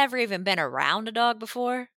and I've never even been around a dog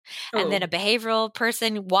before, and then a behavioral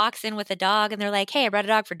person walks in with a dog and they're like, "Hey, I brought a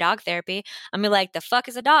dog for dog therapy." I'm like, the fuck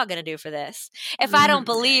is a dog going to do for this? If I don't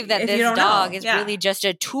believe that this dog is really just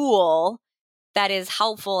a tool that is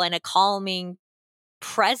helpful and a calming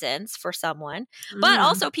presence for someone, but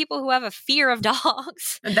also people who have a fear of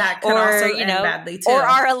dogs that could also end badly too, or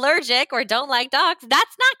are allergic or don't like dogs,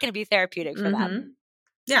 that's not going to be therapeutic for them.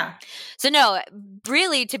 Yeah. So no,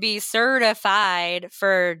 really, to be certified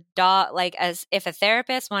for dog, like as if a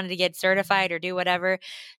therapist wanted to get certified or do whatever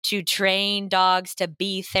to train dogs to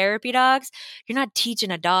be therapy dogs, you're not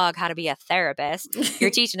teaching a dog how to be a therapist.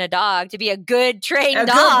 You're teaching a dog to be a good trained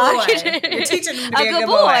dog. Good boy. You're teaching him to be a good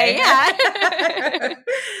boy. Yeah.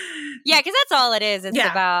 Yeah, because that's all it is. It's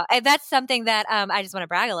about, and that's something that I just want to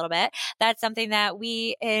brag a little bit. That's something that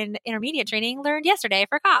we in intermediate training learned yesterday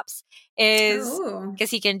for cops, is because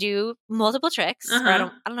he can do multiple tricks. Or I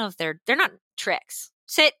don't know if they're not tricks.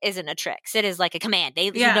 Sit isn't a trick. Sit is like a command. He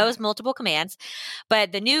knows multiple commands,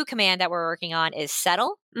 but the new command that we're working on is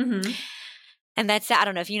settle. And that's, I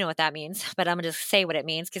don't know if you know what that means, but I'm going to just say what it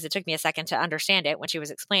means because it took me a second to understand it when she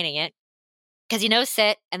was explaining it. Because he knows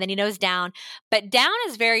sit and then he knows down. But down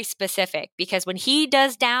is very specific because when he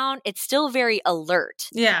does down, it's still very alert.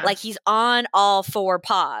 Yeah. Like he's on all four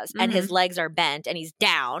paws and his legs are bent and he's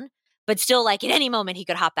down, but still like at any moment he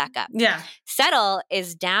could hop back up. Yeah. Settle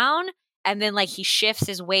is down and then like he shifts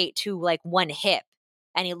his weight to like one hip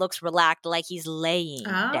and he looks relaxed like he's laying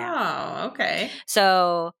down. Oh, okay.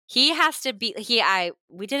 So he has to be,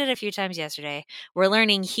 we did it a few times yesterday. We're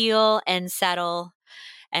learning heel and settle,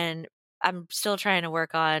 and I'm still trying to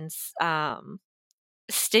work on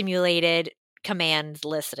stimulated command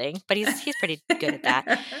listening, but he's pretty good at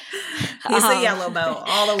that. He's a yellow belt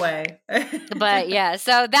all the way. But yeah,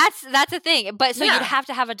 so that's a thing. But so you'd have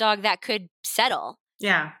to have a dog that could settle.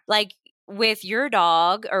 Yeah. Like with your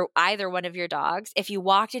dog or either one of your dogs, if you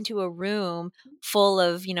walked into a room full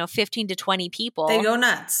of, 15 to 20 people, they go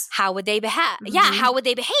nuts. How would they behave? Yeah, how would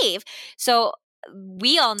they behave? So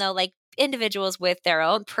we all know like individuals with their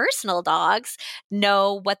own personal dogs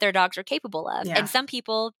know what their dogs are capable of. Yeah. And some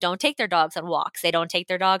people don't take their dogs on walks. They don't take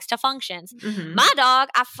their dogs to functions. My dog,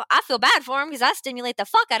 I feel bad for him because I stimulate the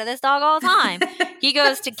fuck out of this dog all the time. He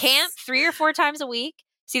goes to camp 3 or 4 times a week.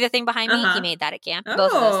 See the thing behind me? He made that at camp.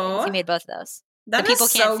 Both of those things. He made both of those. That people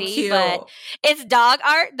can't see, cute. But it's dog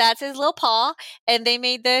art. That's his little paw. And they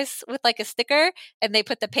made this with like a sticker and they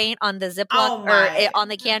put the paint on the Ziploc or on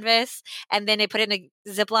the canvas. And then they put it in a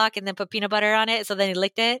Ziploc and then put peanut butter on it. So then he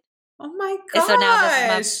licked it. Oh my gosh. And so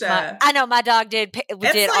now this is I know my dog did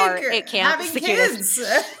like art at camp. Having kids.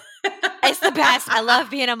 It's the best. I love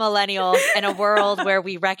being a millennial in a world where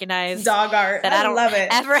we recognize dog art. That I don't love it.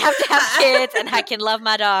 Ever have to have kids and I can love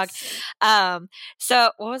my dog. So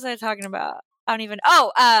what was I talking about? I don't even.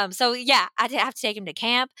 So yeah, I have to take him to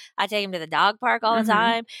camp. I take him to the dog park all the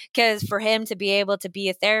time because for him to be able to be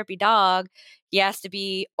a therapy dog, he has to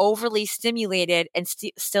be overly stimulated and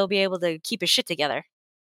still be able to keep his shit together.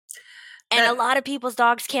 And a lot of people's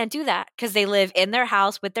dogs can't do that because they live in their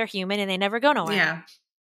house with their human and they never go nowhere. Yeah.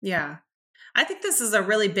 Yeah. I think this is a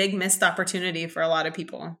really big missed opportunity for a lot of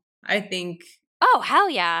people. I think. Oh, hell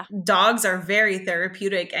yeah. Dogs are very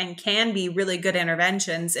therapeutic and can be really good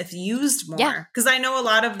interventions if used more. Yeah. Because I know a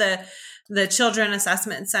lot of the children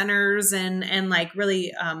assessment centers and like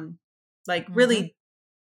really, really,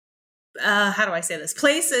 how do I say this?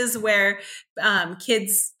 Places where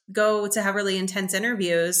kids go to have really intense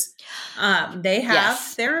interviews. They have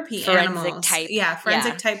therapy animals.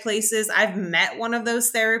 Forensic type places. I've met one of those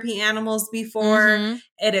therapy animals before.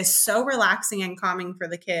 It is so relaxing and calming for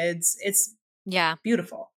the kids. It's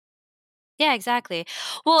beautiful. Yeah, exactly.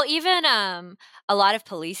 Well, even a lot of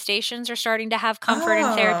police stations are starting to have comfort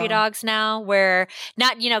and therapy dogs now where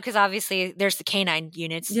not, because obviously there's the canine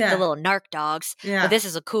units, the little narc dogs. Yeah. But this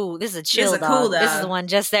is a chill dog. Cool dog. This is the one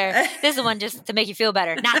just there. This is the one just to make you feel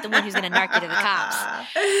better, not the one who's going to narc you to the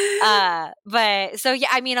cops. But so, yeah,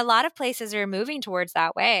 I mean, a lot of places are moving towards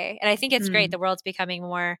that way. And I think it's great. The world's becoming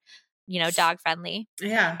more dog friendly.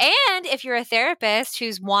 Yeah. And if you're a therapist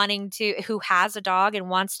who has a dog and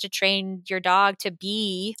wants to train your dog to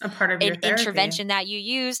be a part of your intervention that you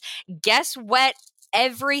use, guess what?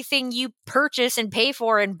 Everything you purchase and pay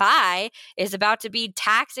for and buy is about to be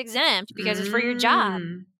tax exempt because it's for your job.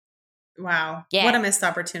 Wow. Yeah. What a missed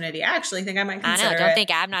opportunity. I actually think I might consider I know. Don't think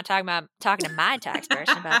I'm not talking to my tax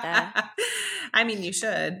person about that. I mean, you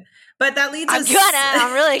should. But that leads us...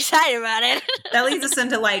 I'm really excited about it. That leads us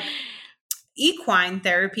into like equine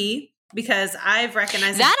therapy because I've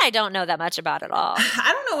recognized... That I don't know that much about at all.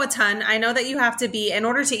 I don't know a ton. I know that you have to be, in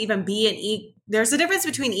order to even be there's a difference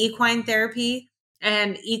between equine therapy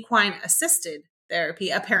and equine assisted therapy.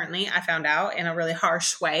 Apparently, I found out in a really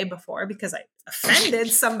harsh way before because I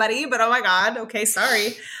offended somebody, but oh my God. Okay.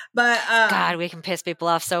 Sorry. But, God, we can piss people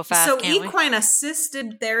off so fast. So equine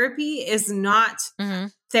assisted therapy is not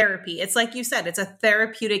therapy. It's like you said, it's a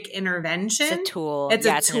therapeutic intervention. It's a tool. It's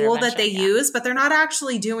a tool that they use, but they're not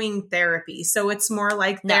actually doing therapy. So it's more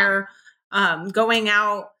like they're going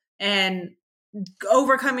out and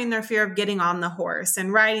overcoming their fear of getting on the horse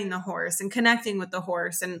and riding the horse and connecting with the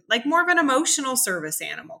horse and like more of an emotional service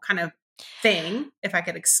animal kind of thing, if I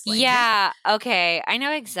could explain. Yeah. Okay. I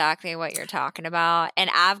know exactly what you're talking about.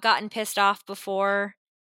 And I've gotten pissed off before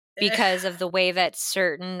because of the way that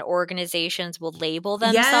certain organizations will label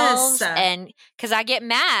themselves. And because I get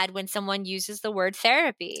mad when someone uses the word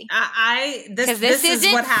therapy. This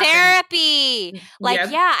isn't what therapy. Like,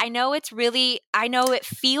 I know it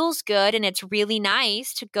feels good and it's really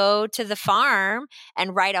nice to go to the farm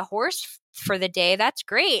and ride a horse for the day. That's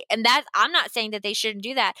great. And I'm not saying that they shouldn't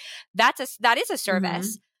do that. That is a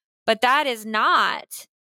service, but that is not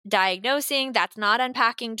diagnosing. That's not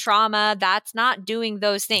unpacking trauma. That's not doing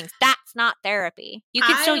those things. That's not therapy. You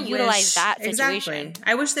can still utilize that situation.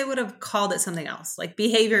 Exactly. I wish they would have called it something else, like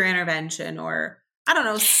behavior intervention or I don't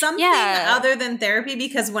know, something other than therapy.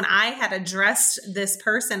 Because when I had addressed this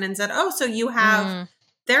person and said, oh, so you have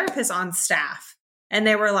therapists on staff. And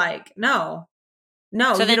they were like, no,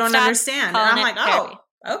 so you don't understand. And I'm like, oh,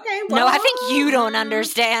 okay. Well, no, I think you don't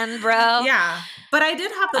understand, bro. Yeah. But I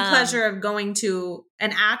did have the pleasure of going to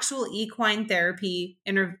an actual equine therapy,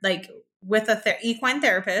 with a equine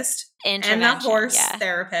therapist and a horse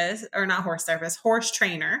therapist, or not horse therapist, horse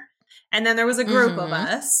trainer. And then there was a group of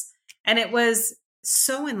us, and it was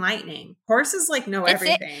so enlightening. Horses know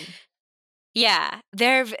everything. Yeah.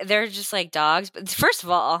 They're just like dogs. But first of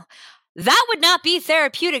all, that would not be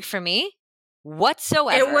therapeutic for me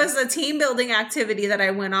whatsoever. It was a team building activity that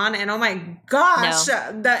I went on, and oh my gosh,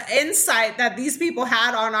 the insight that these people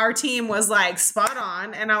had on our team was spot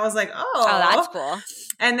on. And I was like, oh, that's cool.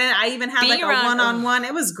 And then I even had a one-on-one.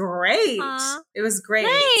 It was great. It was great.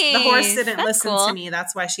 Nice. The horse didn't listen to me.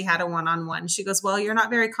 That's why she had a one-on-one. She goes, well, you're not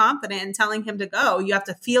very confident in telling him to go. You have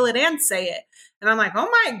to feel it and say it. And I'm like, oh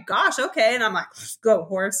my gosh, okay. And I'm like, go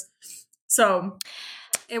horse. So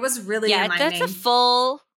it was really enlightening.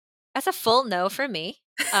 That's a full no for me.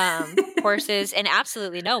 Horses in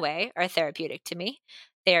absolutely no way are therapeutic to me.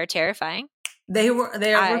 They are terrifying. They were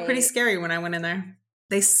pretty scary when I went in there.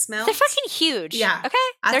 They smelled. They're fucking huge. Yeah. Okay.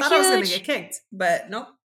 I thought I was going to get kicked, but nope.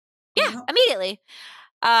 Yeah, nope. Immediately.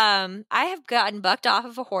 I have gotten bucked off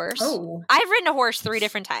of a horse. Oh. I've ridden a horse 3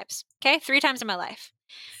 different times. Okay. 3 times in my life.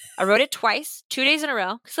 I rode it twice, 2 days in a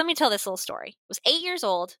row. Because let me tell this little story. I was 8 years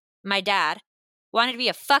old. My dad wanted to be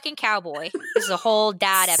a fucking cowboy. This is a whole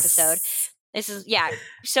dad episode.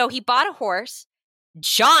 So he bought a horse.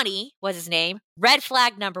 Johnny was his name. Red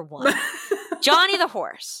flag number 1. Johnny the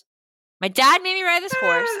horse. My dad made me ride this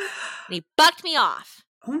horse, and he bucked me off.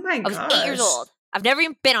 Oh my gosh. I was 8 years old. I've never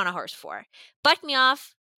even been on a horse before. Bucked me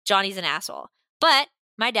off. Johnny's an asshole. But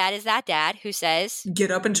my dad is that dad who says,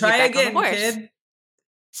 get up and try again, kid.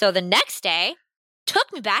 So the next day,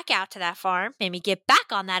 took me back out to that farm, made me get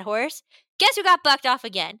back on that horse. Guess who got bucked off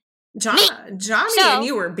again? Johnny and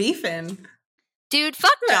you were beefing. Dude,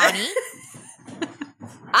 fuck Johnny.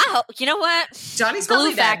 I hope, you know what? Johnny's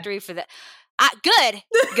Glue factory for that. Good.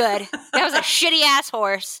 That was a shitty ass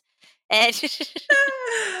horse. And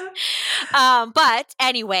but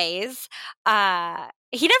anyways,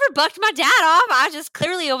 he never bucked my dad off. I just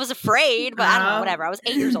clearly was afraid, but I don't know, whatever. I was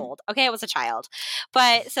 8 years old. Okay, I was a child.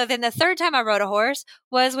 But so then the third time I rode a horse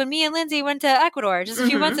was when me and Lindsay went to Ecuador just a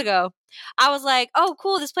few months ago. I was like, oh,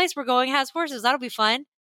 cool, this place we're going has horses. That'll be fun.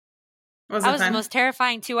 That was the most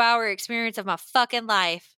terrifying 2-hour experience of my fucking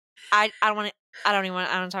life. I don't want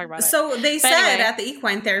to talk about it. So they said at the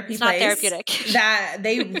equine therapy it's place not therapeutic. that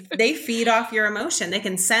they feed off your emotion. They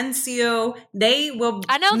can sense you. They will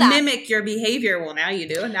mimic your behavior. Well, now you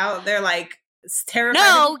do. Now they're terrified.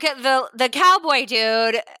 No, the cowboy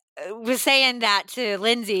dude was saying that to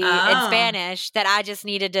Lindsay in Spanish that I just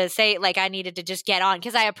needed to say, I needed to just get on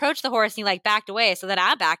because I approached the horse and he backed away. So then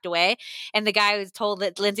I backed away, and the guy was told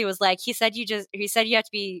that Lindsay was he said you have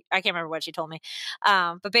to be. I can't remember what she told me,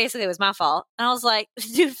 but basically it was my fault. And I was like,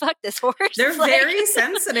 dude, fuck this horse. They're very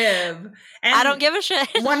sensitive. And I don't give a shit.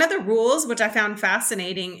 One of the rules, which I found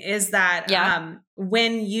fascinating, is that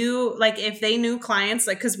when you if they knew clients,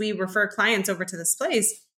 because we refer clients over to this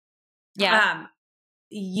place,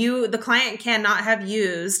 the client cannot have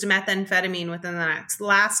used methamphetamine within the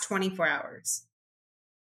last 24 hours.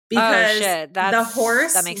 Because the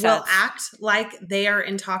horse will act like they are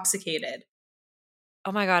intoxicated.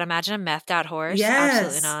 Oh my God, imagine a methed out horse. Yes.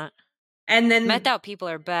 Absolutely not. And then methed out people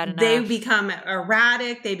are bad enough. They become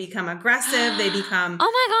erratic, they become aggressive, they become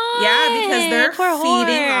oh my God. Yeah, because they're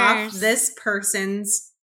feeding off this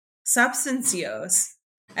person's substance use.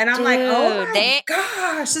 And I'm oh my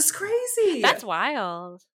gosh, it's crazy. That's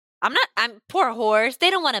wild. I'm poor horse. They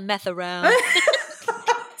don't want to meth around.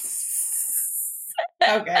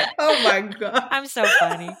 Okay. Oh my God. I'm so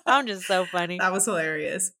funny. I'm just so funny. That was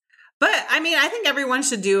hilarious. But I think everyone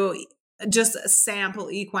should just sample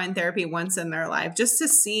equine therapy once in their life just to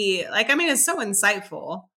see, it's so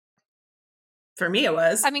insightful. For me, it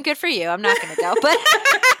was. Good for you. I'm not going to go, but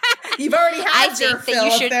you've already had your fill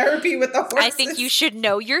of therapy with the horses. I think you should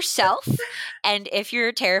know yourself. And if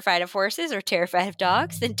you're terrified of horses or terrified of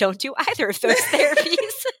dogs, then don't do either of those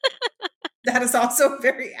therapies. That is also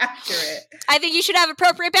very accurate. I think you should have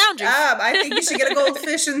appropriate boundaries. I think you should get a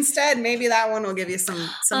goldfish instead. Maybe that one will give you some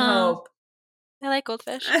hope. I like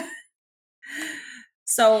goldfish.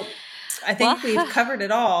 So I think we've covered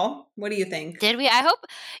it all. What do you think? Did we? I hope,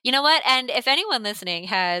 you know what? And if anyone listening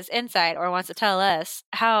has insight or wants to tell us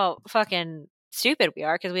how fucking stupid we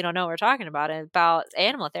are because we don't know what we're talking about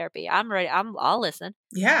animal therapy, I'm ready. I'll listen.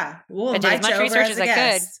 Yeah. We'll do as much research as I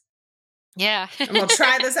could. Yeah. And we'll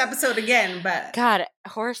try this episode again, but. God,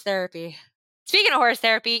 horse therapy. Speaking of horse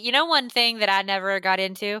therapy, you know one thing that I never got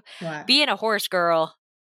into? What? Being a horse girl.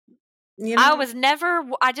 You know,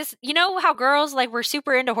 you know how girls like were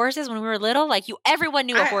super into horses when we were little? Like everyone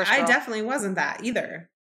knew a horse girl. I definitely wasn't that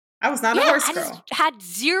either. I was not a horse girl. I just had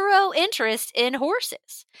zero interest in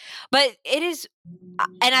horses. But it is,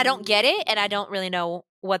 and I don't get it, and I don't really know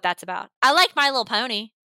what that's about. I like My Little Pony.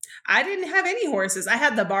 I didn't have any horses. I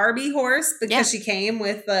had the Barbie horse because she came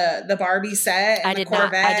with the Barbie set and the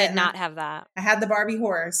Corvette. I did not have that. I had the Barbie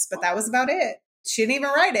horse, but that was about it. She didn't even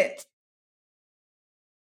ride it.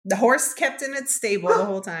 The horse kept in its stable the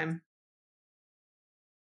whole time.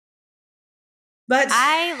 But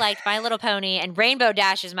I liked My Little Pony, and Rainbow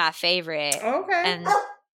Dash is my favorite. Okay. And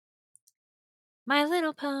My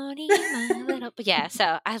Little Pony, My Little... Yeah,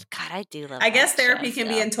 so, I do love I guess therapy can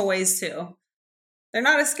be in toys, too. They're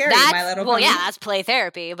not as scary, My Little Pony. Well, yeah, that's play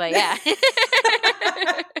therapy, but yeah.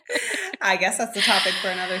 I guess that's the topic for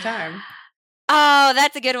another time. Oh,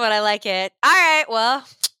 that's a good one. I like it. All right, well,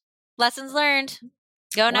 lessons learned.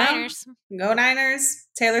 Go Niners. Go Niners.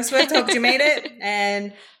 Taylor Swift, hope you made it.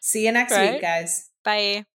 And see you next week, guys.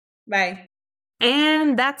 Bye. Bye.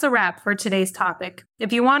 And that's a wrap for today's topic.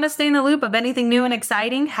 If you want to stay in the loop of anything new and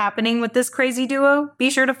exciting happening with this crazy duo, be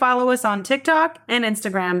sure to follow us on TikTok and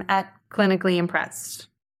Instagram at Clinically Impressed.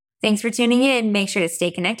 Thanks for tuning in. Make sure to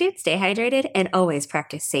stay connected, stay hydrated, and always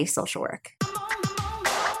practice safe social work.